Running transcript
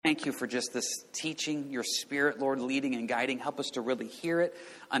thank you for just this teaching, your Spirit, Lord, leading and guiding. Help us to really hear it,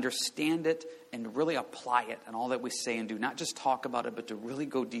 understand it, and really apply it in all that we say and do. Not just talk about it, but to really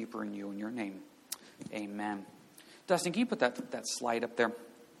go deeper in you, in your name. Amen. Dustin, can you put that slide up there?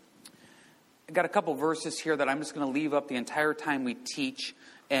 I've got a couple verses here that I'm just going to leave up the entire time we teach,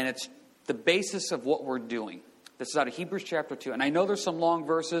 and it's the basis of what we're doing. This is out of Hebrews chapter 2. And I know there's some long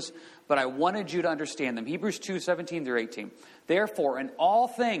verses, but I wanted you to understand them. Hebrews 2, 17 through 18. Therefore, in all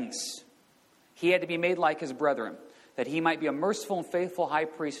things, he had to be made like his brethren, that he might be a merciful and faithful high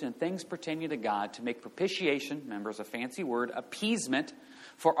priest in things pertaining to God, to make propitiation, remember it's a fancy word, appeasement,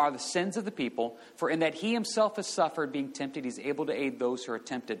 for are the sins of the people. For in that he himself has suffered, being tempted, he's able to aid those who are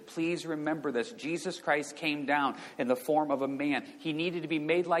tempted. Please remember this. Jesus Christ came down in the form of a man. He needed to be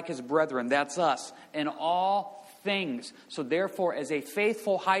made like his brethren. That's us. In all things. So therefore, as a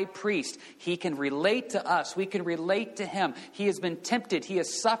faithful high priest, he can relate to us. We can relate to him. He has been tempted. He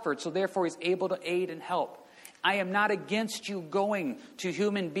has suffered. So therefore, he's able to aid and help. I am not against you going to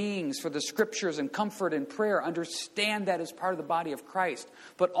human beings for the scriptures and comfort and prayer. Understand that as part of the body of Christ.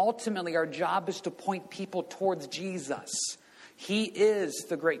 But ultimately, our job is to point people towards Jesus. He is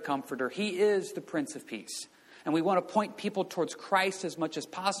the great comforter. He is the Prince of Peace. And we want to point people towards Christ as much as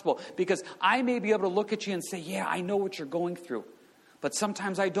possible. Because I may be able to look at you and say, yeah, I know what you're going through. But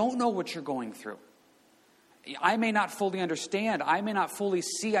sometimes I don't know what you're going through. I may not fully understand. I may not fully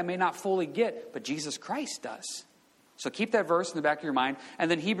see. I may not fully get. But Jesus Christ does. So keep that verse in the back of your mind. And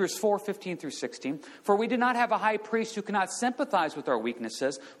then Hebrews 4, 15 through 16. For we did not have a high priest who cannot sympathize with our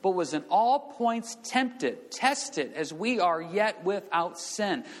weaknesses, but was in all points tempted, tested, as we are, yet without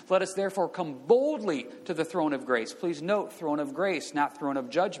sin. Let us therefore come boldly to the throne of grace. Please note, throne of grace, not throne of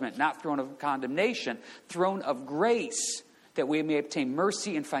judgment, not throne of condemnation. Throne of grace, that we may obtain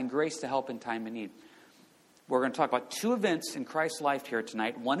mercy and find grace to help in time of need. We're going to talk about two events in Christ's life here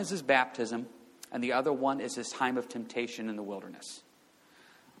tonight. One is his baptism, and the other one is his time of temptation in the wilderness.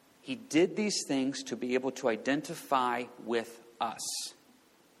 He did these things to be able to identify with us.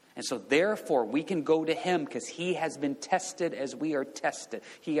 And so therefore, we can go to him because he has been tested as we are tested.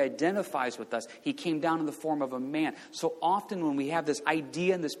 He identifies with us. He came down in the form of a man. So often when we have this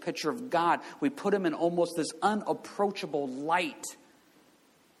idea and this picture of God, we put him in almost this unapproachable light.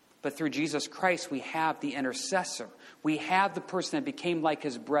 But through Jesus Christ, we have the intercessor. We have the person that became like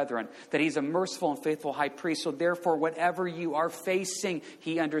his brethren, that he's a merciful and faithful high priest. So therefore, whatever you are facing,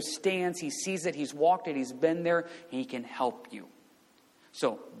 he understands, he sees it, he's walked it, he's been there, and he can help you.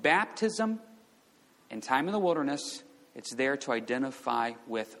 So baptism and time in the wilderness, it's there to identify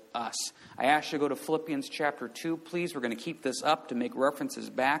with us. I ask you to go to Philippians chapter 2, please. We're going to keep this up to make references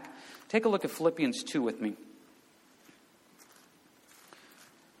back. Take a look at Philippians 2 with me.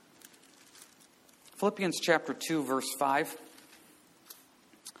 Philippians chapter 2, verse 5.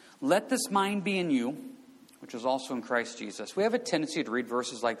 Let this mind be in you, which is also in Christ Jesus. We have a tendency to read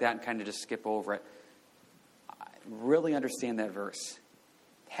verses like that and kind of just skip over it. I really understand that verse.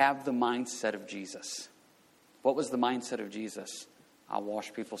 Have the mindset of Jesus. What was the mindset of Jesus? I'll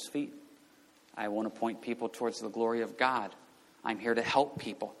wash people's feet. I want to point people towards the glory of God. I'm here to help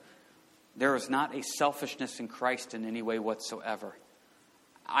people. There is not a selfishness in Christ in any way whatsoever.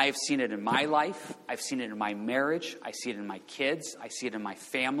 I've seen it in my life. I've seen it in my marriage. I see it in my kids. I see it in my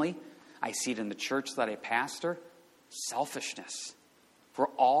family. I see it in the church that I pastor. Selfishness. We're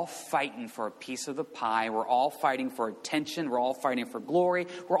all fighting for a piece of the pie. We're all fighting for attention. We're all fighting for glory.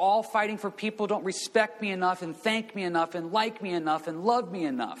 We're all fighting for people who don't respect me enough and thank me enough and like me enough and love me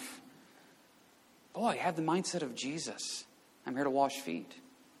enough. Boy, have the mindset of Jesus. I'm here to wash feet.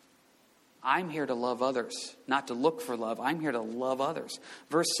 I'm here to love others, not to look for love. I'm here to love others.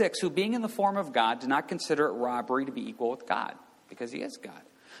 Verse 6, who being in the form of God did not consider it robbery to be equal with God, because he is God,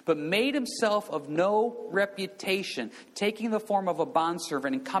 but made himself of no reputation, taking the form of a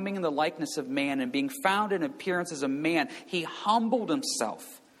bondservant and coming in the likeness of man and being found in appearance as a man, he humbled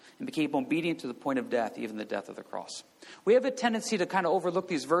himself and became obedient to the point of death, even the death of the cross. We have a tendency to kind of overlook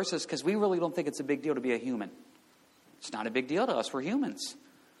these verses because we really don't think it's a big deal to be a human. It's not a big deal to us. We're humans.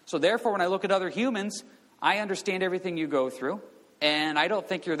 So therefore, when I look at other humans, I understand everything you go through. And I don't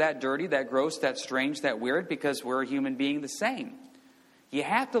think you're that dirty, that gross, that strange, that weird, because we're a human being the same. You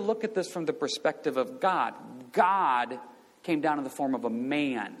have to look at this from the perspective of God. God came down in the form of a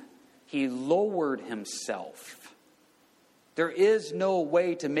man. He lowered himself. There is no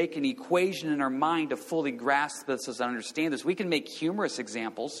way to make an equation in our mind to fully grasp this and understand this. We can make humorous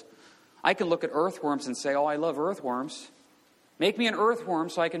examples. I can look at earthworms and say, oh, I love earthworms. Make me an earthworm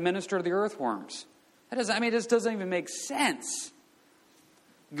so I can minister to the earthworms. It just doesn't even make sense.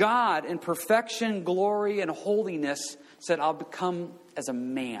 God, in perfection, glory, and holiness, said, I'll become as a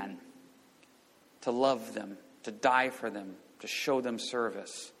man to love them, to die for them, to show them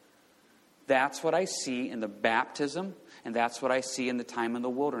service. That's what I see in the baptism, and that's what I see in the time in the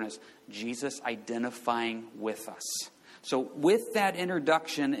wilderness. Jesus identifying with us. So with that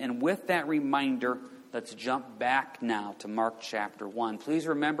introduction and with that reminder, let's jump back now to Mark chapter 1. Please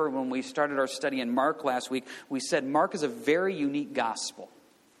remember when we started our study in Mark last week, we said Mark is a very unique gospel.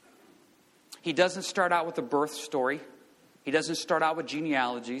 He doesn't start out with a birth story. He doesn't start out with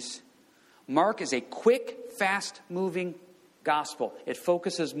genealogies. Mark is a quick, fast-moving gospel. It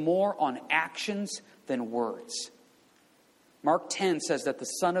focuses more on actions than words. Mark 10 says that the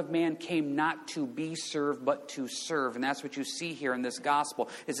Son of Man came not to be served, but to serve. And that's what you see here in this gospel,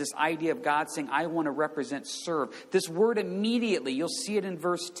 is this idea of God saying, I want to represent serve. This word immediately, you'll see it in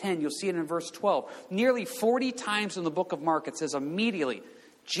verse 10, you'll see it in verse 12. Nearly 40 times in the book of Mark, it says immediately.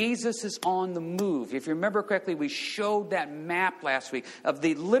 Jesus is on the move. If you remember correctly, we showed that map last week of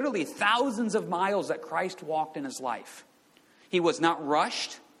the literally thousands of miles that Christ walked in his life. He was not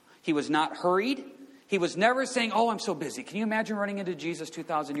rushed. He was not hurried. He was never saying, oh, I'm so busy. Can you imagine running into Jesus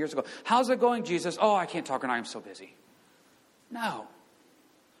 2,000 years ago? How's it going, Jesus? Oh, I can't talk right now. I'm so busy. No.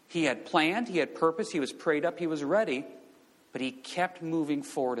 He had planned. He had purpose. He was prayed up. He was ready. But he kept moving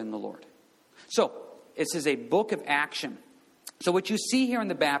forward in the Lord. So, this is a book of action. So what you see here in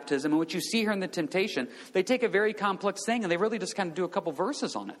the baptism and what you see here in the temptation, they take a very complex thing and they really just kind of do a couple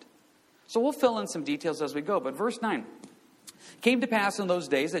verses on it. So we'll fill in some details as we go. But verse 9. Came to pass in those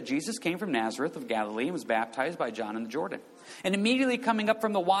days that Jesus came from Nazareth of Galilee and was baptized by John in the Jordan. And immediately coming up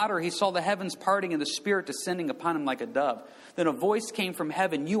from the water, he saw the heavens parting and the Spirit descending upon him like a dove. Then a voice came from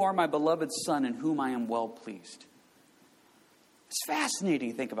heaven, you are my beloved Son in whom I am well pleased. It's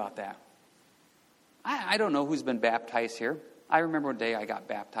fascinating to think about that. I don't know who's been baptized here. I remember one day I got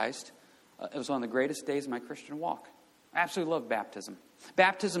baptized. It was one of the greatest days of my Christian walk. I absolutely love baptism.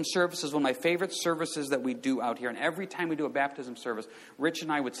 Baptism service is one of my favorite services that we do out here. And every time we do a baptism service, Rich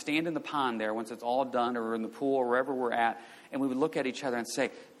and I would stand in the pond there once it's all done, or in the pool or wherever we're at, and we would look at each other and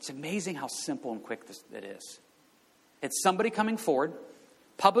say, it's amazing how simple and quick it is. It's somebody coming forward,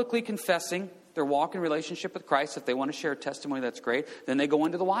 publicly confessing their walk in relationship with Christ. If they want to share a testimony, that's great. Then they go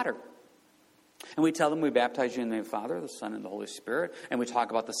into the water. And we tell them we baptize you in the name of the Father, the Son, and the Holy Spirit. And we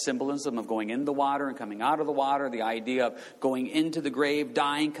talk about the symbolism of going into the water and coming out of the water. The idea of going into the grave,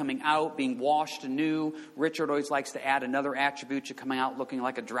 dying, coming out, being washed anew. Richard always likes to add another attribute. You're coming out looking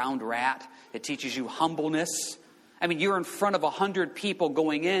like a drowned rat. It teaches you humbleness. I mean, you're in front of 100 people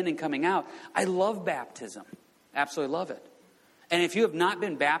going in and coming out. I love baptism. Absolutely love it. And if you have not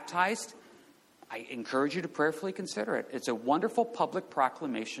been baptized, I encourage you to prayerfully consider it. It's a wonderful public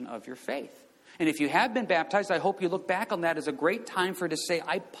proclamation of your faith. And if you have been baptized, I hope you look back on that as a great time for you to say,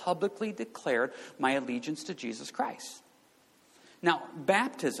 I publicly declared my allegiance to Jesus Christ. Now,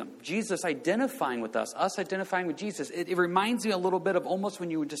 baptism, Jesus identifying with us identifying with Jesus, it reminds me a little bit of almost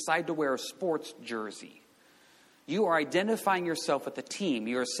when you decide to wear a sports jersey. You are identifying yourself with the team.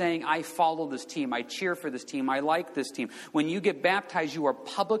 You are saying, I follow this team. I cheer for this team. I like this team. When you get baptized, you are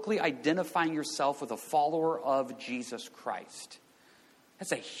publicly identifying yourself with a follower of Jesus Christ.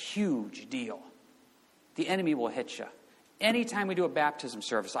 That's a huge deal. The enemy will hit you. Anytime we do a baptism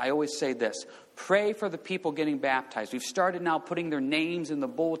service, I always say this. Pray for the people getting baptized. We've started now putting their names in the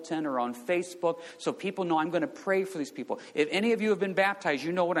bulletin or on Facebook so people know I'm going to pray for these people. If any of you have been baptized,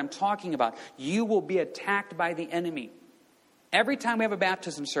 you know what I'm talking about. You will be attacked by the enemy. Every time we have a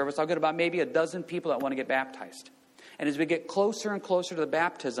baptism service, I'll get about maybe a dozen people that want to get baptized. And as we get closer and closer to the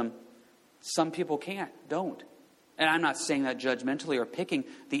baptism, some people don't. And I'm not saying that judgmentally or picking.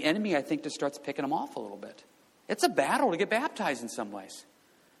 The enemy, I think, just starts picking them off a little bit. It's a battle to get baptized in some ways.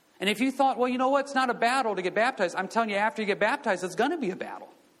 And if you thought, well, you know what, it's not a battle to get baptized. I'm telling you, after you get baptized, it's going to be a battle.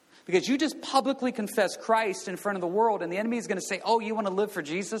 Because you just publicly confess Christ in front of the world, and the enemy is going to say, oh, you want to live for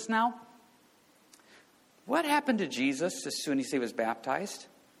Jesus now? What happened to Jesus as soon as he was baptized?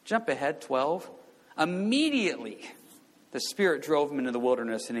 Jump ahead, 12. Immediately, the Spirit drove him into the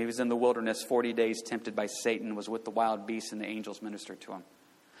wilderness, and he was in the wilderness 40 days tempted by Satan, was with the wild beasts, and the angels ministered to him.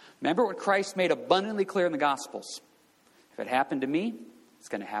 Remember what Christ made abundantly clear in the Gospels. If it happened to me, it's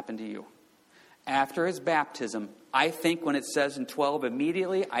going to happen to you. After his baptism, I think when it says in 12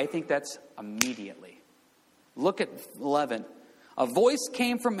 immediately, I think that's immediately. Look at 11. A voice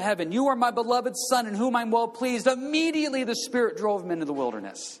came from heaven. You are my beloved Son in whom I'm well pleased. Immediately the Spirit drove him into the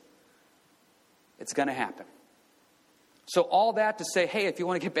wilderness. It's going to happen. So all that to say, hey, if you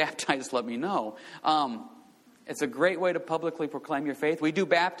want to get baptized, let me know. It's a great way to publicly proclaim your faith. We do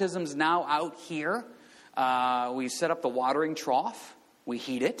baptisms now out here. We set up the watering trough. We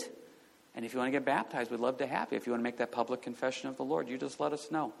heat it. And if you want to get baptized, we'd love to have you. If you want to make that public confession of the Lord, you just let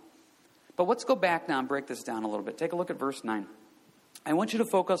us know. But let's go back now and break this down a little bit. Take a look at verse 9. I want you to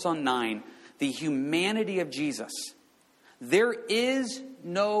focus on 9, the humanity of Jesus. There is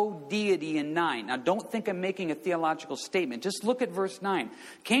no deity in 9. Now, don't think I'm making a theological statement. Just look at verse 9.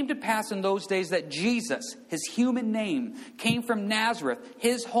 Came to pass in those days that Jesus, his human name, came from Nazareth,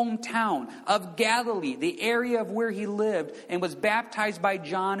 his hometown of Galilee, the area of where he lived, and was baptized by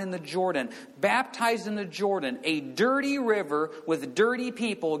John in the Jordan. Baptized in the Jordan, a dirty river with dirty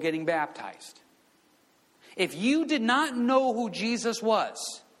people getting baptized. If you did not know who Jesus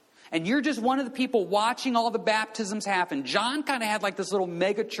was, and you're just one of the people watching all the baptisms happen. John kind of had like this little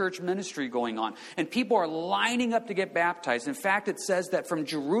mega church ministry going on. And people are lining up to get baptized. In fact, it says that from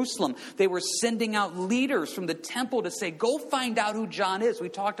Jerusalem, they were sending out leaders from the temple to say, go find out who John is. We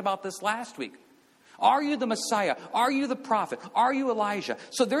talked about this last week. Are you the Messiah? Are you the prophet? Are you Elijah?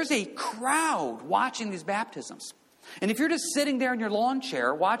 So there's a crowd watching these baptisms. And if you're just sitting there in your lawn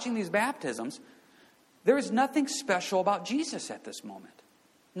chair watching these baptisms, there is nothing special about Jesus at this moment.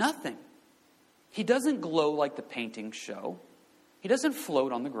 Nothing. He doesn't glow like the paintings show. He doesn't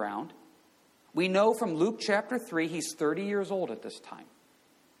float on the ground. We know from Luke chapter 3, he's 30 years old at this time.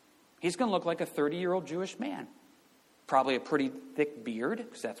 He's going to look like a 30-year-old Jewish man. Probably a pretty thick beard,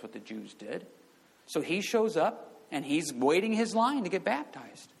 because that's what the Jews did. So he shows up, and he's waiting his line to get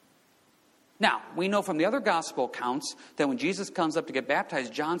baptized. Now, we know from the other gospel accounts that when Jesus comes up to get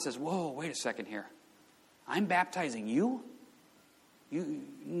baptized, John says, whoa, wait a second here. I'm baptizing you?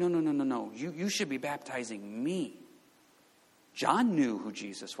 No. You should be baptizing me. John knew who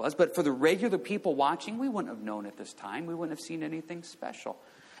Jesus was, but for the regular people watching, we wouldn't have known at this time. We wouldn't have seen anything special.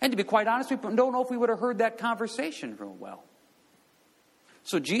 And to be quite honest, we don't know if we would have heard that conversation real well.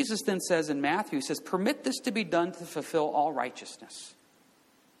 So Jesus then says in Matthew, he says, permit this to be done to fulfill all righteousness.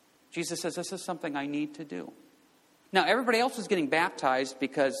 Jesus says, this is something I need to do. Now, everybody else was getting baptized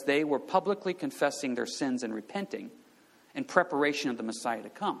because they were publicly confessing their sins and repenting in preparation of the Messiah to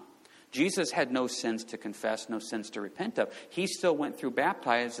come. Jesus had no sins to confess, no sins to repent of. He still went through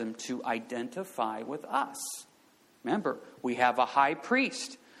baptism to identify with us. Remember, we have a high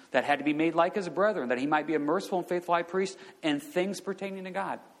priest that had to be made like his brethren, that he might be a merciful and faithful high priest in things pertaining to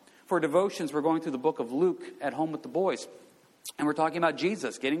God. For devotions, we're going through the book of Luke at home with the boys. And we're talking about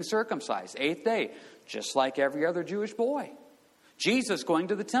Jesus getting circumcised, 8th day, just like every other Jewish boy. Jesus going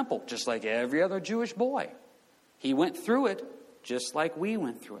to the temple, just like every other Jewish boy. He went through it just like we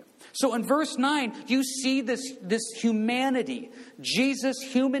went through it. So in verse 9, you see this humanity. Jesus,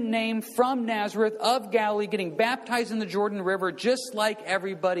 human name from Nazareth of Galilee, getting baptized in the Jordan River just like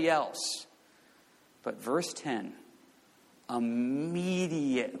everybody else. But verse 10,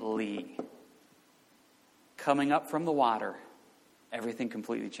 immediately coming up from the water, everything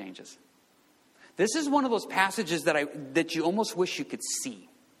completely changes. This is one of those passages that you almost wish you could see.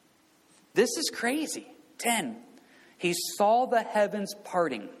 This is crazy. 10. He saw the heavens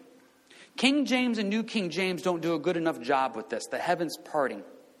parting. King James and New King James don't do a good enough job with this. The heavens parting.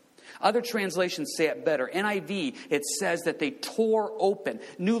 Other translations say it better. NIV, it says that they tore open.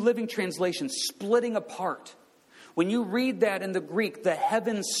 New Living Translation, splitting apart. When you read that in the Greek, the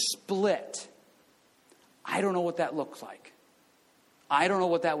heavens split. I don't know what that looks like. I don't know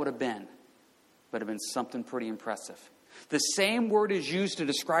what that would have been. But it would have been something pretty impressive. The same word is used to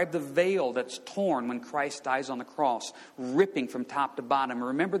describe the veil that's torn when Christ dies on the cross, ripping from top to bottom.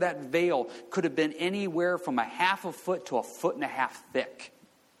 Remember, that veil could have been anywhere from a half a foot to a foot and a half thick.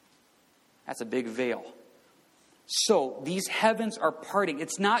 That's a big veil. So these heavens are parting.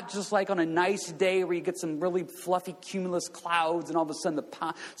 It's not just like on a nice day where you get some really fluffy cumulus clouds and all of a sudden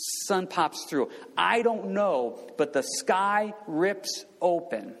the sun pops through. I don't know, but the sky rips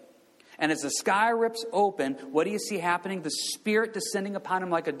open. And as the sky rips open, what do you see happening? The Spirit descending upon him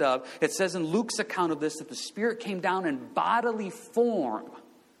like a dove. It says in Luke's account of this that the Spirit came down in bodily form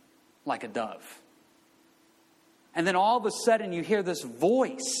like a dove. And then all of a sudden you hear this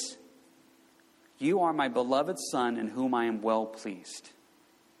voice. You are my beloved Son in whom I am well pleased.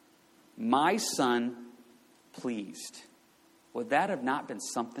 My Son pleased. Would that have not been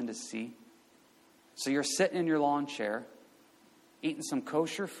something to see? So you're sitting in your lawn chair, eating some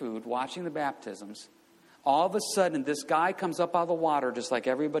kosher food, watching the baptisms. All of a sudden, this guy comes up out of the water just like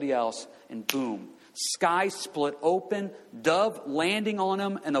everybody else, and boom, sky split open, dove landing on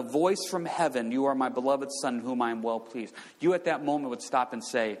him, and a voice from heaven, you are my beloved Son in whom I am well pleased. You at that moment would stop and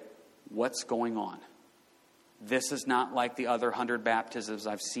say, what's going on? This is not like the other 100 baptisms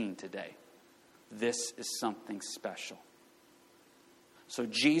I've seen today. This is something special. So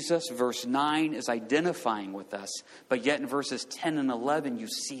Jesus, verse 9, is identifying with us. But yet in verses 10 and 11, you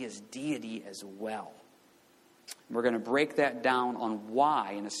see his deity as well. We're going to break that down on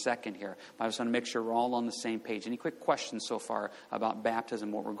why in a second here. But I just want to make sure we're all on the same page. Any quick questions so far about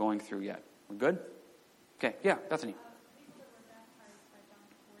baptism, what we're going through yet? We're good? Okay, yeah, Bethany. People that were baptized by John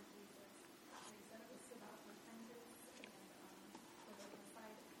before Jesus, they said it was about repentance and for the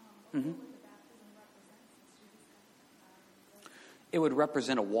Messiah to come. What would the baptism represent since Jesus had It would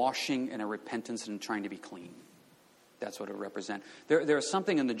represent a washing and a repentance and trying to be clean. That's what it would represent. There's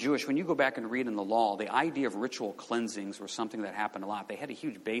something in the Jewish, when you go back and read in the law, the idea of ritual cleansings were something that happened a lot. They had a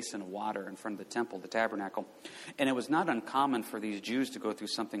huge basin of water in front of the temple, the tabernacle. And it was not uncommon for these Jews to go through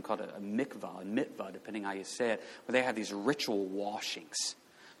something called a mitvah, depending how you say it, where they have these ritual washings.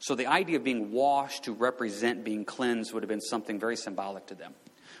 So the idea of being washed to represent being cleansed would have been something very symbolic to them.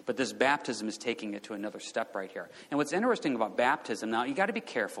 But this baptism is taking it to another step right here. And what's interesting about baptism, now you got to be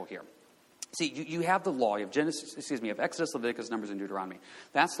careful here. See, you have the law. You have Exodus, Leviticus, Numbers, and Deuteronomy.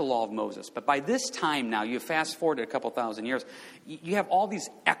 That's the law of Moses. But by this time now, you fast forward a couple thousand years, you have all these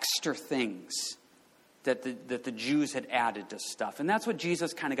extra things that the Jews had added to stuff. And that's what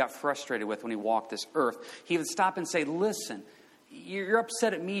Jesus kind of got frustrated with when he walked this earth. He would stop and say, listen, you're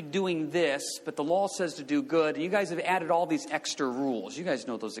upset at me doing this, but the law says to do good. And you guys have added all these extra rules. You guys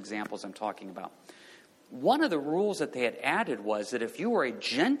know those examples I'm talking about. One of the rules that they had added was that if you were a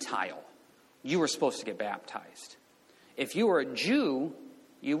Gentile, you were supposed to get baptized. If you were a Jew,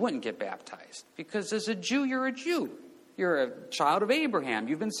 you wouldn't get baptized. Because as a Jew, you're a Jew. You're a child of Abraham.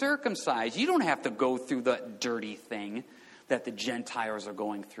 You've been circumcised. You don't have to go through the dirty thing that the Gentiles are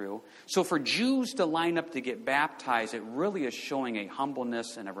going through. So for Jews to line up to get baptized, it really is showing a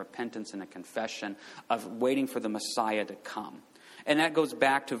humbleness and a repentance and a confession of waiting for the Messiah to come. And that goes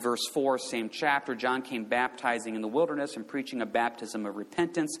back to verse 4, same chapter. John came baptizing in the wilderness and preaching a baptism of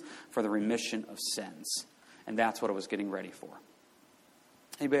repentance for the remission of sins. And that's what it was getting ready for.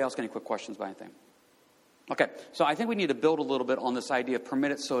 Anybody else got any quick questions about anything? Okay, so I think we need to build a little bit on this idea of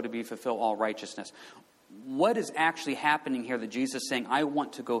permit it so to be fulfill all righteousness. What is actually happening here that Jesus is saying, I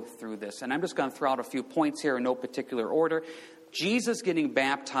want to go through this? And I'm just going to throw out a few points here in no particular order. Jesus getting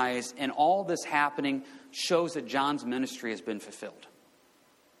baptized and all this happening shows that John's ministry has been fulfilled.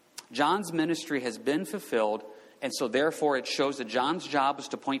 John's ministry has been fulfilled, and so therefore it shows that John's job is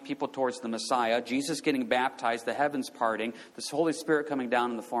to point people towards the Messiah. Jesus getting baptized, the heavens parting, the Holy Spirit coming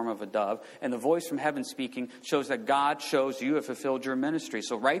down in the form of a dove, and the voice from heaven speaking shows that God shows you have fulfilled your ministry.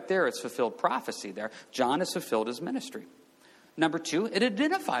 So right there, it's fulfilled prophecy there. John has fulfilled his ministry. Number two, it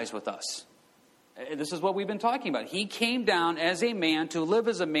identifies with us. This is what we've been talking about. He came down as a man to live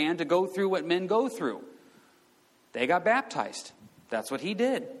as a man, to go through what men go through. They got baptized. That's what he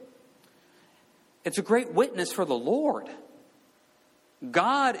did. It's a great witness for the Lord.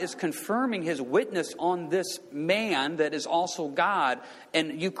 God is confirming his witness on this man that is also God,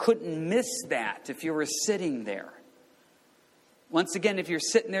 and you couldn't miss that if you were sitting there. Once again, if you're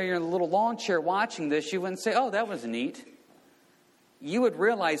sitting there, you're in a little lawn chair watching this, you wouldn't say, oh, that was neat. You would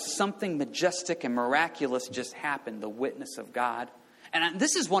realize something majestic and miraculous just happened, the witness of God. And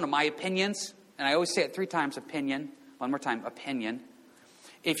this is one of my opinions, and I always say it 3 times, opinion. One more time, opinion.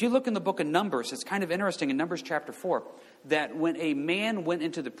 If you look in the book of Numbers, it's kind of interesting in Numbers chapter 4, that when a man went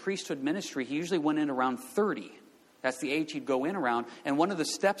into the priesthood ministry, he usually went in around 30. That's the age he'd go in around. And one of the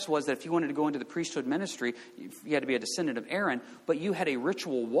steps was that if you wanted to go into the priesthood ministry, you had to be a descendant of Aaron, but you had a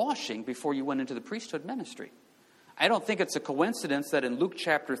ritual washing before you went into the priesthood ministry. I don't think it's a coincidence that in Luke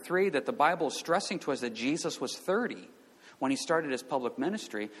chapter 3 that the Bible is stressing to us that Jesus was 30 when he started his public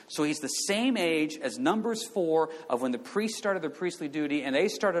ministry. So he's the same age as Numbers 4 of when the priests started their priestly duty, and they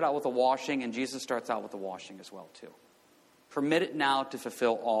started out with a washing, and Jesus starts out with a washing as well too. Permit it now to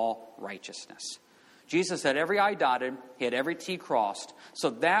fulfill all righteousness. Jesus had every I dotted, he had every T crossed.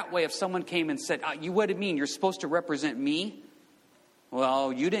 So that way if someone came and said, you what do you mean, you're supposed to represent me?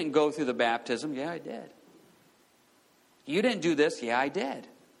 Well, you didn't go through the baptism. Yeah, I did. You didn't do this. Yeah, I did.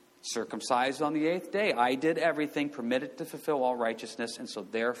 Circumcised on the 8th day. I did everything permitted to fulfill all righteousness. And so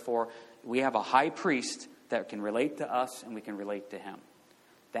therefore, we have a high priest that can relate to us and we can relate to him.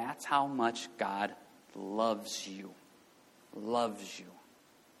 That's how much God loves you. Loves you.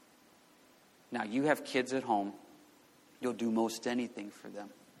 Now, you have kids at home. You'll do most anything for them.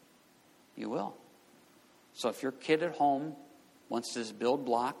 You will. So if your kid at home wants to build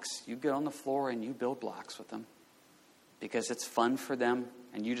blocks, you get on the floor and you build blocks with them. Because it's fun for them,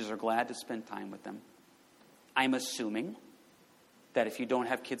 and you just are glad to spend time with them. I'm assuming that if you don't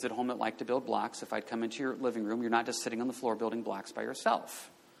have kids at home that like to build blocks, if I'd come into your living room, you're not just sitting on the floor building blocks by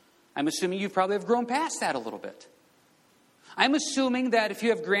yourself. I'm assuming you probably have grown past that a little bit. I'm assuming that if you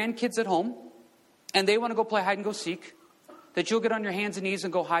have grandkids at home and they want to go play hide and go seek, that you'll get on your hands and knees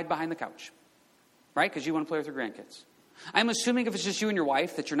and go hide behind the couch. Right? Because you want to play with your grandkids. I'm assuming if it's just you and your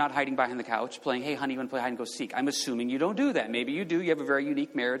wife that you're not hiding behind the couch playing, hey, honey, you want to play hide and go seek. I'm assuming you don't do that. Maybe you do. You have a very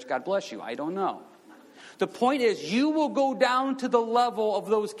unique marriage. God bless you. I don't know. The point is, you will go down to the level of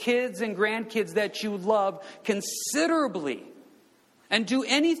those kids and grandkids that you love considerably and do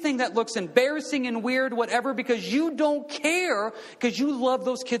anything that looks embarrassing and weird, whatever, because you don't care, because you love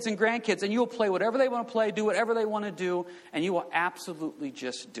those kids and grandkids, and you'll play whatever they want to play, do whatever they want to do, and you will absolutely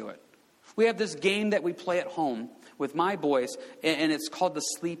just do it. We have this game that we play at home with my boys, and it's called the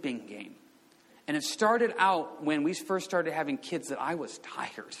sleeping game. And it started out when we first started having kids that I was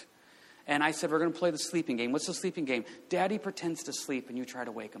tired. And I said, we're going to play the sleeping game. What's the sleeping game? Daddy pretends to sleep and you try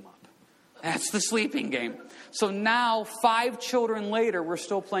to wake him up. That's the sleeping game. So now, 5 children later, we're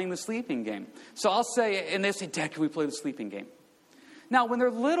still playing the sleeping game. So I'll say, and they say, Dad, can we play the sleeping game? Now, when they're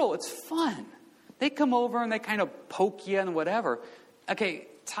little, it's fun. They come over and they kind of poke you and whatever. Okay,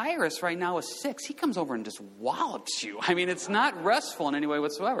 Tyrus right now is 6. He comes over and just wallops you. I mean, it's not restful in any way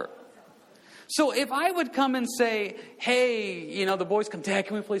whatsoever. So if I would come and say, hey, the boys come, Dad,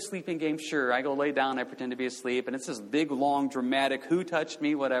 can we play sleeping game? Sure. I go lay down, I pretend to be asleep, and it's this big, long, dramatic, who touched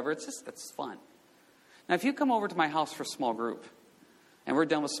me, whatever. It's fun. Now, if you come over to my house for a small group, and we're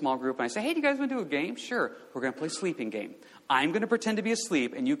done with small group, and I say, hey, do you guys want to do a game? Sure. We're going to play sleeping game. I'm going to pretend to be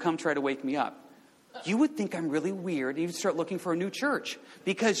asleep, and you come try to wake me up. You would think I'm really weird, and you'd start looking for a new church,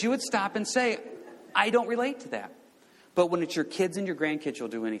 because you would stop and say, I don't relate to that. But when it's your kids and your grandkids, you'll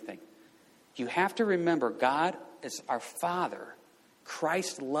do anything. You have to remember, God is our Father.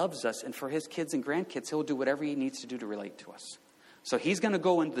 Christ loves us, and for his kids and grandkids, he'll do whatever he needs to do to relate to us. So he's going to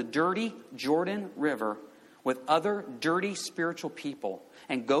go into the dirty Jordan River with other dirty spiritual people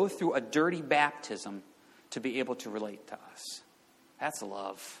and go through a dirty baptism to be able to relate to us. That's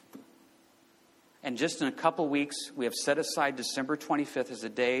love. And just in a couple weeks, we have set aside December 25th as a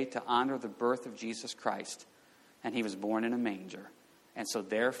day to honor the birth of Jesus Christ. And he was born in a manger. And so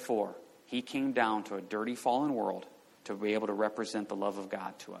therefore, he came down to a dirty, fallen world to be able to represent the love of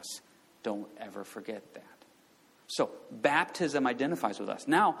God to us. Don't ever forget that. So, baptism identifies with us.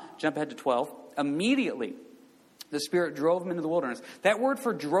 Now, jump ahead to 12. Immediately, the Spirit drove him into the wilderness. That word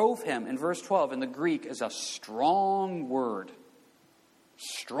for drove him in verse 12 in the Greek is a strong word.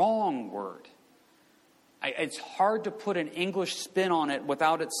 Strong word. It's hard to put an English spin on it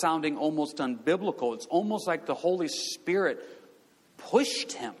without it sounding almost unbiblical. It's almost like the Holy Spirit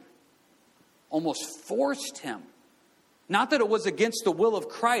pushed him. Almost forced him. Not that it was against the will of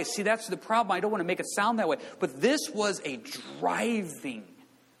Christ. See, that's the problem. I don't want to make it sound that way. But this was a driving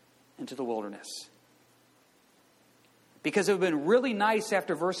into the wilderness. Because it would have been really nice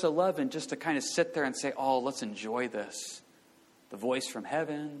after verse 11 just to kind of sit there and say, oh, let's enjoy this. The voice from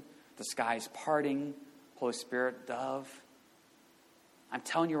heaven, the skies parting, Holy Spirit, dove. I'm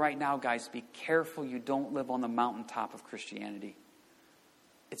telling you right now, guys, be careful you don't live on the mountaintop of Christianity.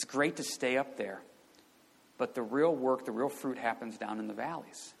 It's great to stay up there, but the real work, the real fruit happens down in the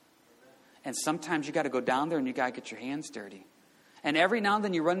valleys. And sometimes you got to go down there and you got to get your hands dirty. And every now and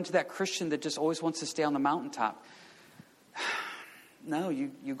then you run into that Christian that just always wants to stay on the mountaintop. No,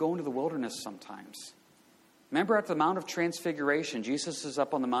 you go into the wilderness sometimes. Remember at the Mount of Transfiguration, Jesus is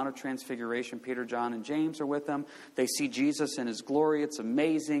up on the Mount of Transfiguration. Peter, John, and James are with them. They see Jesus in his glory. It's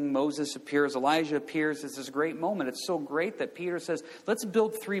amazing. Moses appears. Elijah appears. It's this great moment. It's so great that Peter says, let's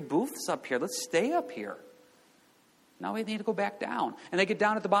build 3 booths up here. Let's stay up here. Now we need to go back down. And they get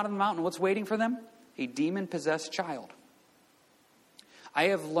down at the bottom of the mountain. What's waiting for them? A demon-possessed child. I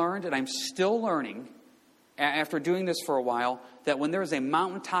have learned, and I'm still learning, after doing this for a while, that when there is a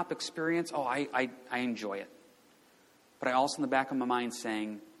mountaintop experience, I enjoy it. But I also in the back of my mind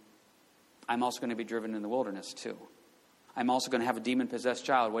saying, I'm also going to be driven in the wilderness too. I'm also going to have a demon-possessed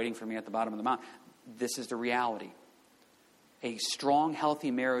child waiting for me at the bottom of the mountain. This is the reality. A strong,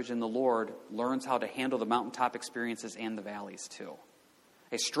 healthy marriage in the Lord learns how to handle the mountaintop experiences and the valleys too.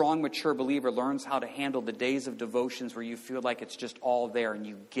 A strong, mature believer learns how to handle the days of devotions where you feel like it's just all there and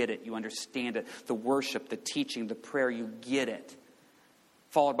you get it, you understand it. The worship, the teaching, the prayer, you get it.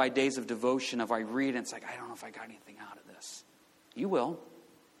 Followed by days of devotion of I read and it's like, I don't know if I got anything out of this. You will.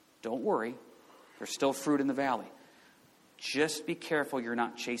 Don't worry. There's still fruit in the valley. Just be careful you're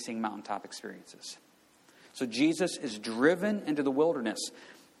not chasing mountaintop experiences. So Jesus is driven into the wilderness.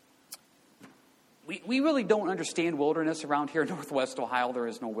 We really don't understand wilderness around here in Northwest Ohio. There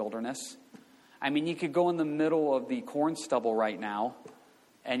is no wilderness. I mean, you could go in the middle of the corn stubble right now,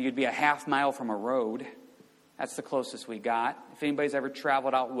 and you'd be a half mile from a road. That's the closest we got. If anybody's ever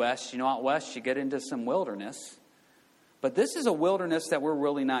traveled out west, out west you get into some wilderness. But this is a wilderness that we're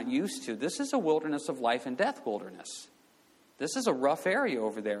really not used to. This is a wilderness of life and death wilderness. This is a rough area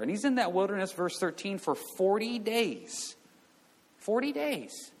over there. And he's in that wilderness, verse 13, for 40 days. 40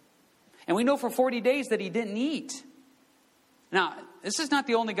 days. And we know for 40 days that he didn't eat. Now, this is not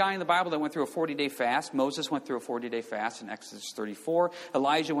the only guy in the Bible that went through a 40-day fast. Moses went through a 40-day fast in Exodus 34.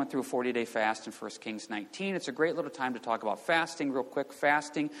 Elijah went through a 40-day fast in 1 Kings 19. It's a great little time to talk about fasting real quick.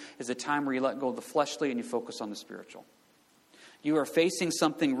 Fasting is a time where you let go of the fleshly and you focus on the spiritual. You are facing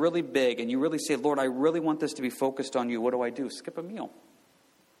something really big and you really say, Lord, I really want this to be focused on you. What do? Skip a meal.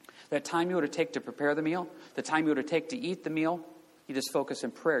 That time you would take to prepare the meal, the time you would take to eat the meal, you just focus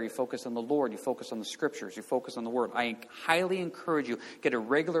in prayer. You focus on the Lord. You focus on the Scriptures. You focus on the Word. I highly encourage you, get a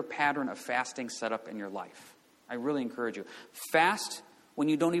regular pattern of fasting set up in your life. I really encourage you. Fast when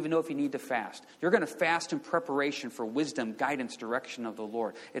you don't even know if you need to fast. You're going to fast in preparation for wisdom, guidance, direction of the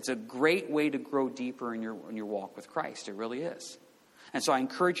Lord. It's a great way to grow deeper in your walk with Christ. It really is. And so I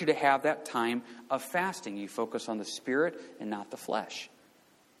encourage you to have that time of fasting. You focus on the Spirit and not the flesh.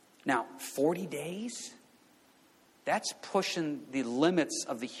 Now, 40 days? That's pushing the limits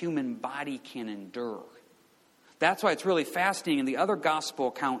of the human body can endure. That's why it's really fascinating. In the other gospel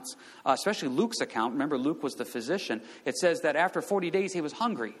accounts, especially Luke's account, remember Luke was the physician, it says that after 40 days he was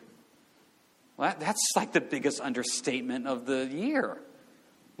hungry. Well, that's like the biggest understatement of the year.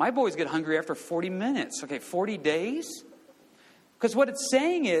 My boys get hungry after 40 minutes. Okay, 40 days? Because what it's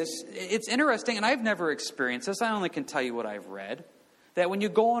saying is, it's interesting, and I've never experienced this. I only can tell you what I've read. That when you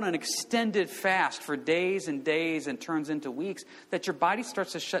go on an extended fast for days and days and turns into weeks, that your body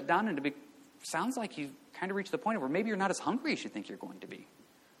starts to shut down and sounds like you kind of reach the point where maybe you're not as hungry as you think you're going to be.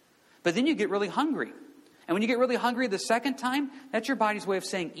 But then you get really hungry. And when you get really hungry the second time, that's your body's way of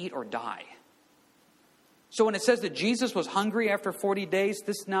saying eat or die. So when it says that Jesus was hungry after 40 days,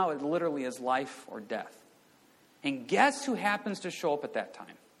 this now it literally is life or death. And guess who happens to show up at that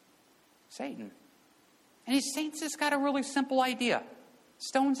time? Satan. And Satan's just got a really simple idea.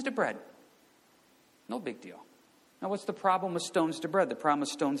 Stones to bread. No big deal. Now, what's the problem with stones to bread? The problem with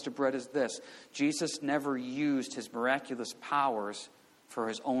stones to bread is this. Jesus never used his miraculous powers for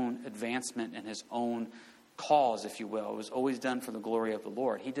his own advancement and his own cause, if you will. It was always done for the glory of the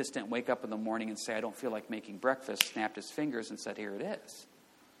Lord. He just didn't wake up in the morning and say, I don't feel like making breakfast, snapped his fingers and said, here it is.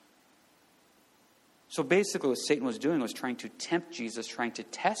 So basically what Satan was doing was trying to tempt Jesus, trying to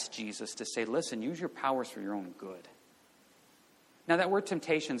test Jesus to say, listen, use your powers for your own good. Now that word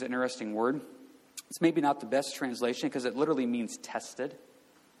temptation is an interesting word. It's maybe not the best translation because it literally means tested.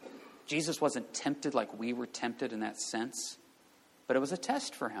 Jesus wasn't tempted like we were tempted in that sense, but it was a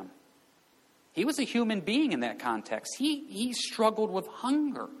test for him. He was a human being in that context. He struggled with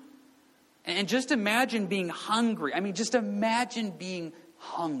hunger. And just imagine being hungry. I mean, just imagine being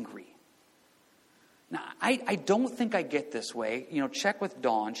hungry. Now, I don't think I get this way. You know, check with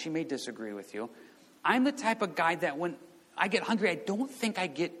Dawn. She may disagree with you. I'm the type of guy that when I get hungry, I don't think I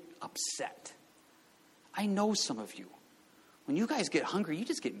get upset. I know some of you. When you guys get hungry, you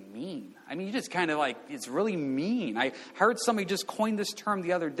just get mean. I mean, you just kind of like, it's really mean. I heard somebody just coined this term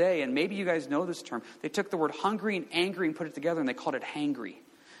the other day, and maybe you guys know this term. They took the word hungry and angry and put it together, and they called it hangry.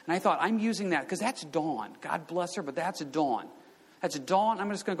 And I thought, I'm using that because that's Dawn. God bless her, but that's Dawn. That's Dawn. I'm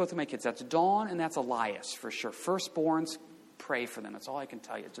just going to go through my kids. That's Dawn and that's Elias for sure. Firstborns, pray for them. That's all I can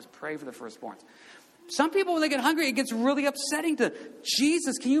tell you. Just pray for the firstborns. Some people, when they get hungry, it gets really upsetting to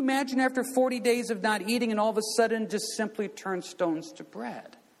Jesus. Can you imagine after 40 days of not eating and all of a sudden just simply turn stones to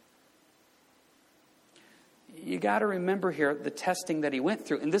bread? You got to remember here the testing that he went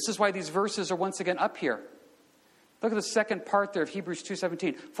through. And this is why these verses are once again up here. Look at the second part there of Hebrews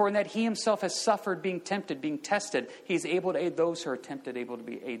 2:17. For in that he himself has suffered being tempted, being tested, he's able to aid those who are tempted, able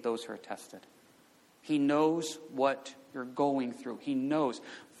to aid those who are tested. He knows what you're going through. He knows.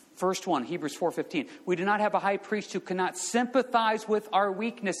 First one, Hebrews 4:15. We do not have a high priest who cannot sympathize with our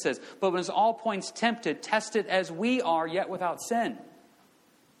weaknesses, but was all points tempted, tested as we are, yet without sin.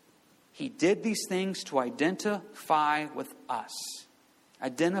 He did these things to identify with us.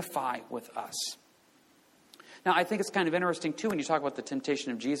 Identify with us. Now, I think it's kind of interesting, too, when you talk about the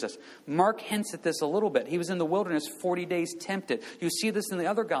temptation of Jesus. Mark hints at this a little bit. He was in the wilderness 40 days tempted. You see this in the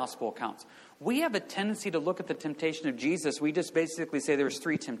other gospel accounts. We have a tendency to look at the temptation of Jesus. We just basically say there's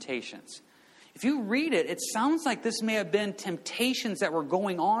 3 temptations. If you read it, it sounds like this may have been temptations that were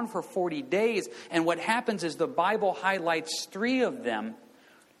going on for 40 days. And what happens is the Bible highlights 3 of them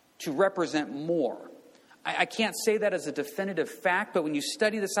to represent more. I can't say that as a definitive fact, but when you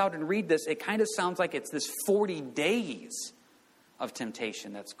study this out and read this, it kind of sounds like it's this 40 days of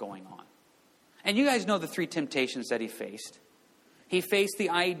temptation that's going on. And you guys know the 3 temptations that he faced. He faced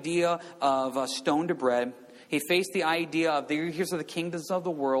the idea of stone to bread. He faced the idea of, here's the kingdoms of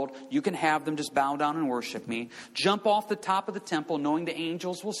the world. You can have them, just bow down and worship me. Jump off the top of the temple knowing the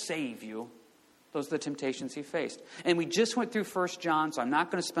angels will save you. Those are the temptations he faced. And we just went through 1 John, so I'm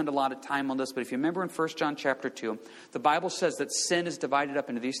not going to spend a lot of time on this. But if you remember in 1 John chapter 2, the Bible says that sin is divided up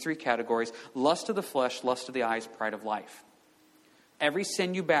into these three categories: lust of the flesh, lust of the eyes, pride of life. Every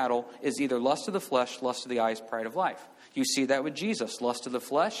sin you battle is either lust of the flesh, lust of the eyes, pride of life. You see that with Jesus. Lust of the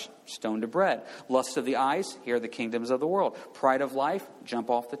flesh, stone to bread. Lust of the eyes, here are the kingdoms of the world. Pride of life, jump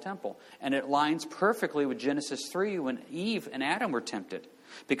off the temple. And it lines perfectly with Genesis 3 when Eve and Adam were tempted.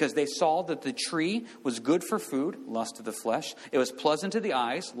 Because they saw that the tree was good for food, lust of the flesh. It was pleasant to the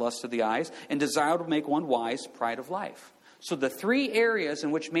eyes, lust of the eyes. And desire to make one wise, pride of life. So the three areas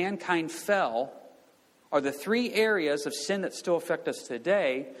in which mankind fell are the three areas of sin that still affect us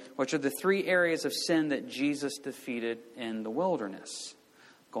today, which are the three areas of sin that Jesus defeated in the wilderness.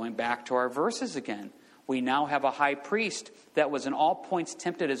 Going back to our verses again, we now have a high priest that was in all points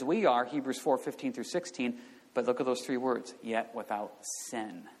tempted as we are, Hebrews 4:15 through 16, but look at those three words, yet without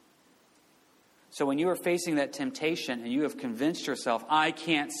sin. So when you are facing that temptation and you have convinced yourself, I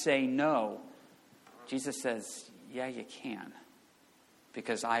can't say no, Jesus says, yeah, you can,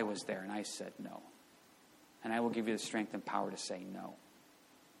 because I was there and I said no. And I will give you the strength and power to say no.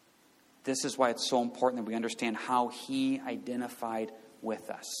 This is why it's so important that we understand how he identified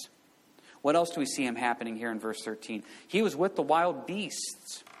with us. What else do we see him happening here in verse 13? He was with the wild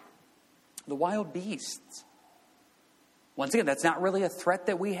beasts. The wild beasts. Once again, that's not really a threat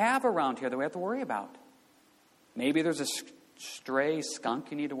that we have around here that we have to worry about. Maybe there's a stray skunk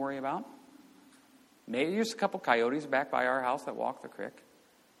you need to worry about. Maybe there's a couple coyotes back by our house that walk the creek.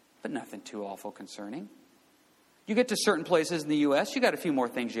 But nothing too awful concerning. You get to certain places in the U.S., you got a few more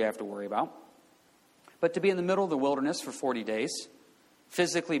things you have to worry about. But to be in the middle of the wilderness for 40 days,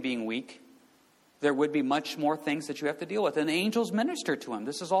 physically being weak, there would be much more things that you have to deal with. And the angels minister to him.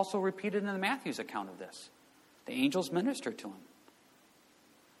 This is also repeated in the Matthew's account of this. The angels minister to him.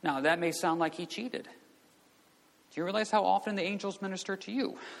 Now, that may sound like he cheated. Do you realize how often the angels minister to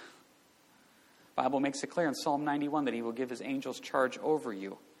you? The Bible makes it clear in Psalm 91 that he will give his angels charge over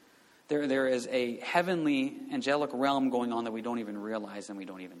you. There is a heavenly angelic realm going on that we don't even realize and we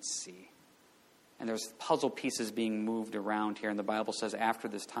don't even see. And there's puzzle pieces being moved around here. And the Bible says after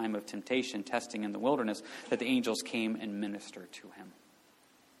this time of temptation, testing in the wilderness, that the angels came and ministered to him.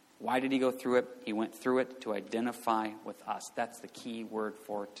 Why did he go through it? He went through it to identify with us. That's the key word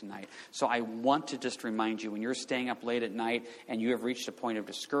for tonight. So I want to just remind you, when you're staying up late at night and you have reached a point of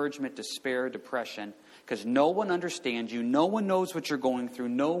discouragement, despair, depression, because no one understands you, no one knows what you're going through,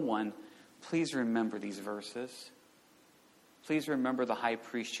 no one, please remember these verses. Please remember the high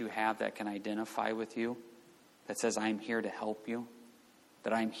priest you have that can identify with you, that says, I'm here to help you,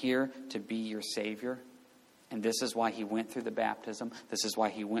 that I'm here to be your Savior. And this is why he went through the baptism. This is why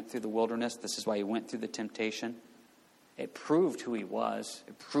he went through the wilderness. This is why he went through the temptation. It proved who he was.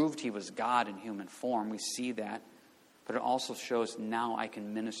 It proved he was God in human form. We see that. But it also shows now I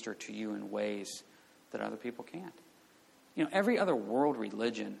can minister to you in ways that other people can't. You know, every other world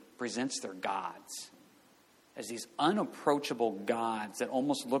religion presents their gods as these unapproachable gods that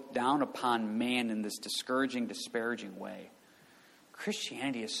almost look down upon man in this discouraging, disparaging way.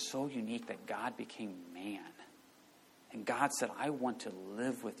 Christianity is so unique that God became man. And God said, I want to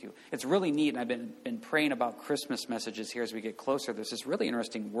live with you. It's really neat, and I've been praying about Christmas messages here as we get closer. There's this really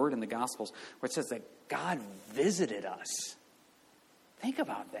interesting word in the Gospels where it says that God visited us. Think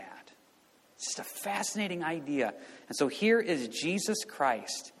about that. It's just a fascinating idea. And so here is Jesus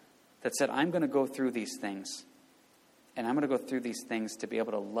Christ that said, I'm going to go through these things. And I'm going to go through these things to be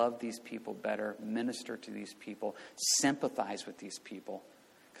able to love these people better, minister to these people, sympathize with these people.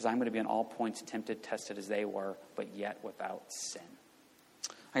 Because I'm going to be in all points tempted, tested as they were, but yet without sin.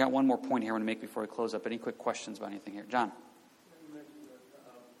 I got one more point here I want to make before we close up. Any quick questions about anything here? John? You mentioned that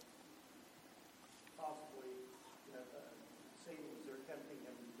possibly Satan was there tempting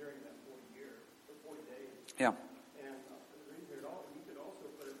him during that 40 years, or 40 days. Yeah. And you could also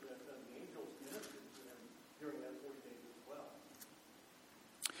put it that the angels ministered to him during that 40 days as well.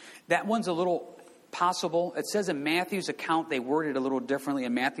 That one's a little possible. It says in Matthew's account, they word it a little differently.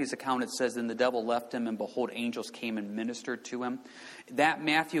 In Matthew's account, it says, then the devil left him, and behold, angels came and ministered to him. That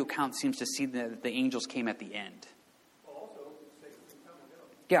Matthew account seems to see that the angels came at the end. Well, also, Satan can come and go.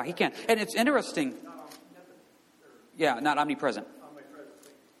 Yeah, he can. And it's interesting. Not omnipotent. Yeah, not omnipresent. Omnipresent.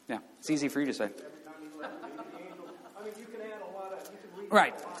 Yeah, it's easy for you to say. Every time you look at the angels, I mean, you can add a lot of, you can read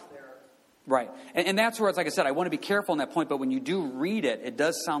Right. a lot there. Right. And that's where it's, like I said, I want to be careful on that point, but when you do read it, it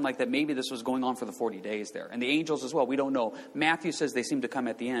does sound like that maybe this was going on for the 40 days there. And the angels as well, we don't know. Matthew says they seem to come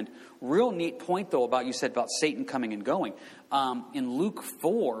at the end. Real neat point, though, about you said about Satan coming and going. In Luke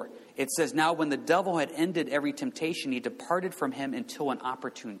 4, it says, now when the devil had ended every temptation, he departed from him until an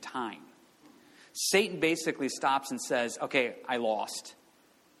opportune time. Satan basically stops and says, okay, I lost,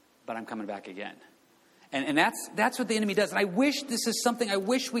 but I'm coming back again. And that's what the enemy does. And I wish this is something I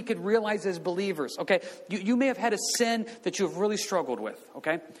wish we could realize as believers. Okay, you may have had a sin that you have really struggled with.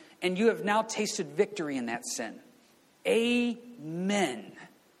 Okay, and you have now tasted victory in that sin. Amen.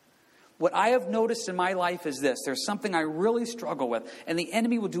 What I have noticed in my life is this: there's something I really struggle with, and the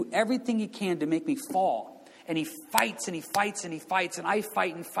enemy will do everything he can to make me fall. And he fights and he fights and he fights, and I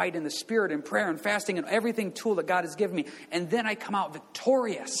fight and fight in the spirit and prayer and fasting and everything tool that God has given me, and then I come out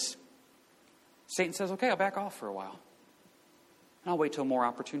victorious. Satan says, okay, I'll back off for a while. And I'll wait till a more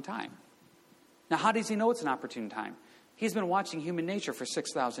opportune time. Now, how does he know it's an opportune time? He's been watching human nature for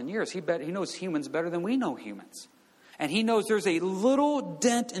 6,000 years. He knows humans better than we know humans. And he knows there's a little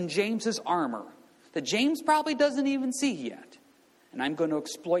dent in James's armor that James probably doesn't even see yet. And I'm going to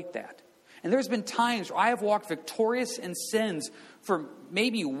exploit that. And there's been times where I have walked victorious in sins for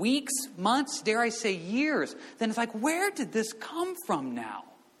maybe weeks, months, dare I say years. Then it's like, where did this come from now?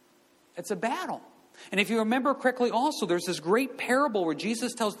 It's a battle. And if you remember correctly also, there's this great parable where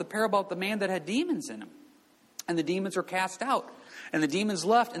Jesus tells the parable about the man that had demons in him. And the demons are cast out. And the demons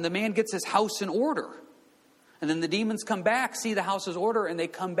left, and the man gets his house in order. And then the demons come back, see the house is order, and they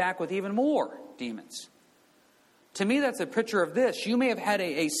come back with even more demons. To me, that's a picture of this. You may have had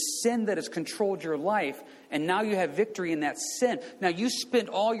a sin that has controlled your life, and now you have victory in that sin. Now, you spent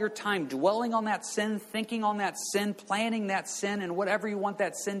all your time dwelling on that sin, thinking on that sin, planning that sin, and whatever you want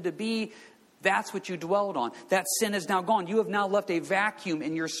that sin to be, that's what you dwelled on. That sin is now gone. You have now left a vacuum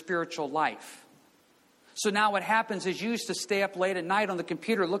in your spiritual life. So now what happens is you used to stay up late at night on the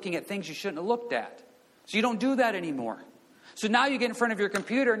computer looking at things you shouldn't have looked at. So you don't do that anymore. So now you get in front of your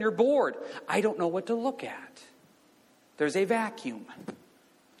computer and you're bored. I don't know what to look at. There's a vacuum.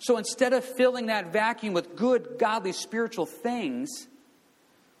 So instead of filling that vacuum with good, godly, spiritual things,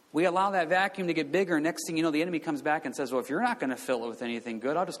 we allow that vacuum to get bigger. And next thing you know, the enemy comes back and says, well, if you're not going to fill it with anything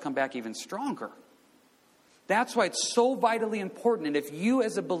good, I'll just come back even stronger. That's why it's so vitally important. And if you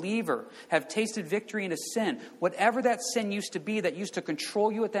as a believer have tasted victory in a sin, whatever that sin used to be that used to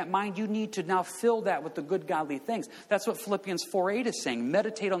control you at that mind, you need to now fill that with the good, godly things. That's what Philippians 4:8 is saying.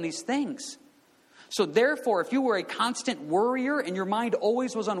 Meditate on these things. So therefore, if you were a constant worrier and your mind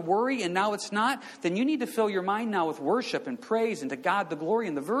always was on worry and now it's not, then you need to fill your mind now with worship and praise and to God the glory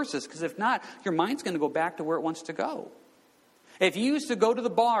in the verses. Because if not, your mind's going to go back to where it wants to go. If you used to go to the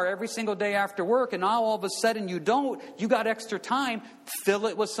bar every single day after work and now all of a sudden you don't, you got extra time, fill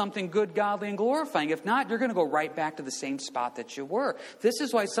it with something good, godly, and glorifying. If not, you're going to go right back to the same spot that you were. This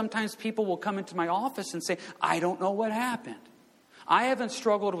is why sometimes people will come into my office and say, I don't know what happened. I haven't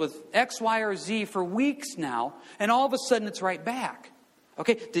struggled with X, Y, or Z for weeks now, and all of a sudden it's right back.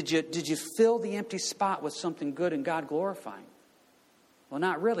 Okay, did you fill the empty spot with something good and God glorifying? Well,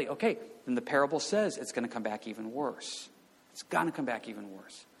 not really. Okay, then the parable says it's going to come back even worse. It's going to come back even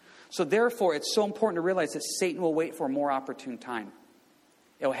worse. So therefore, it's so important to realize that Satan will wait for a more opportune time.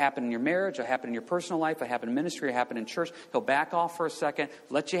 It will happen in your marriage, it will happen in your personal life, it will happen in ministry, it will happen in church. He'll back off for a second,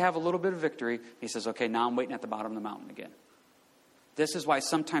 let you have a little bit of victory. He says, okay, now I'm waiting at the bottom of the mountain again. This is why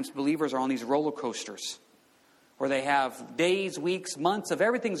sometimes believers are on these roller coasters where they have days, weeks, months of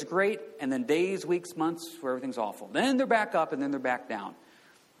everything's great, and then days, weeks, months where everything's awful. Then they're back up, and then they're back down.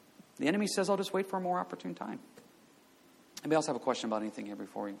 The enemy says, I'll just wait for a more opportune time. Anybody else have a question about anything here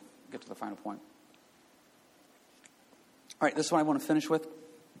before we get to the final point? All right, this is what I want to finish with.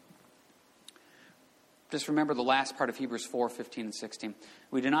 Just remember the last part of Hebrews 4:15 and 16.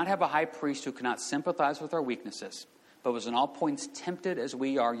 We do not have a high priest who cannot sympathize with our weaknesses, but was in all points tempted as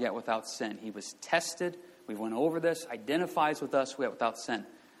we are, yet without sin. He was tested. We went over this. Identifies with us, yet without sin.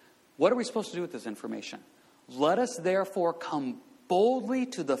 What are we supposed to do with this information? Let us therefore come boldly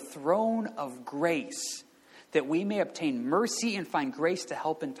to the throne of grace, that we may obtain mercy and find grace to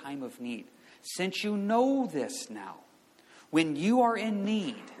help in time of need. Since you know this now, when you are in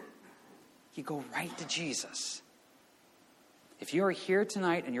need, you go right to Jesus. If you are here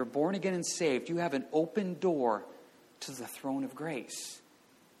tonight and you're born again and saved, you have an open door to the throne of grace.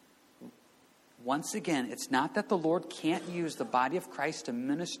 Once again, it's not that the Lord can't use the body of Christ to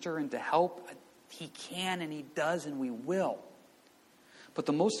minister and to help. He can and He does and we will. But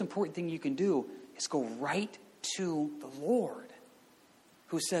the most important thing you can do is go right to the Lord,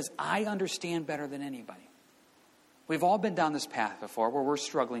 who says, I understand better than anybody. We've all been down this path before where we're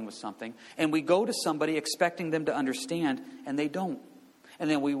struggling with something, and we go to somebody expecting them to understand, and they don't.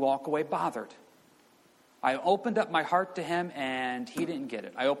 And then we walk away bothered. I opened up my heart to him, and he didn't get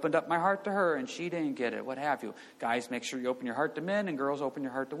it. I opened up my heart to her, and she didn't get it. What have you. Guys, make sure you open your heart to men, and girls, open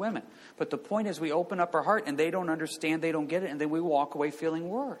your heart to women. But the point is, we open up our heart, and they don't understand, they don't get it, and then we walk away feeling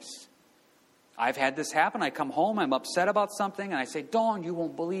worse. I've had this happen. I come home, I'm upset about something, and I say, Dawn, you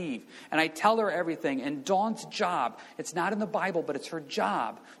won't believe. And I tell her everything. And Dawn's job, it's not in the Bible, but it's her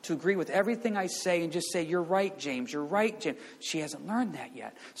job to agree with everything I say and just say, you're right, James, you're right, James. She hasn't learned that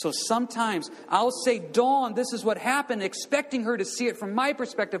yet. So sometimes I'll say, Dawn, this is what happened, expecting her to see it from my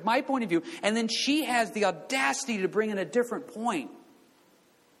perspective, my point of view. And then she has the audacity to bring in a different point.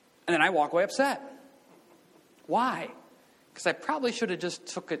 And then I walk away upset. Why? Because I probably should have just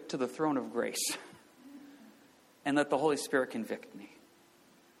took it to the throne of grace and let the Holy Spirit convict me.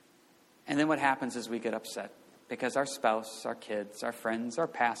 And then what happens is we get upset because our spouse, our kids, our friends, our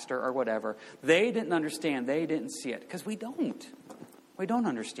pastor, or whatever, they didn't understand, they didn't see it. Because we don't. We don't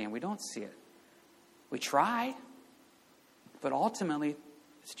understand, we don't see it. We try, but ultimately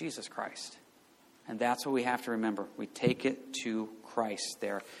it's Jesus Christ. And that's what we have to remember. We take it to Christ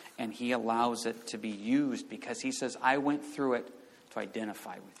there, and he allows it to be used because he says, I went through it to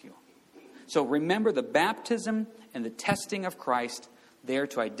identify with you. So remember the baptism and the testing of Christ there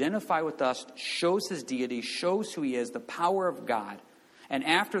to identify with us, shows his deity, shows who he is, the power of God. And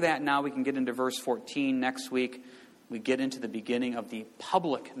after that, now we can get into verse 14 next week. We get into the beginning of the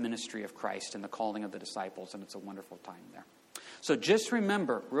public ministry of Christ and the calling of the disciples, and it's a wonderful time there. So just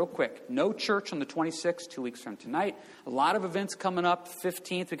remember, real quick, no church on the 26th, 2 weeks from tonight. A lot of events coming up.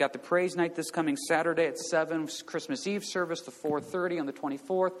 15th, we got the praise night this coming Saturday at 7. Christmas Eve service, the 4:30 on the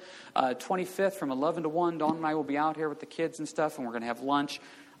 24th. 25th from 11 to 1, Dawn and I will be out here with the kids and stuff, and we're going to have lunch.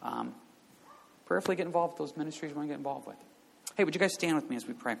 Prayerfully get involved with those ministries we want to get involved with. Hey, would you guys stand with me as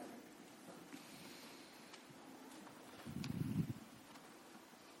we pray?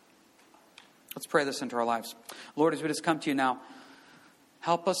 Let's pray this into our lives. Lord, as we just come to you now,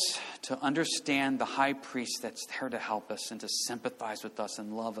 help us to understand the high priest that's there to help us and to sympathize with us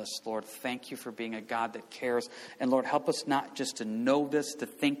and love us. Lord, thank you for being a God that cares. And Lord, help us not just to know this, to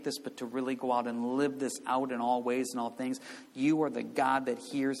think this, but to really go out and live this out in all ways and all things. You are the God that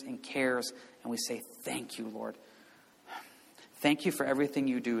hears and cares. And we say thank you, Lord. Thank you for everything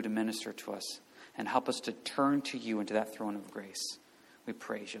you do to minister to us. And help us to turn to you into that throne of grace. We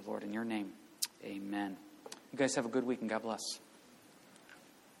praise you, Lord, in your name. Amen. You guys have a good week and God bless.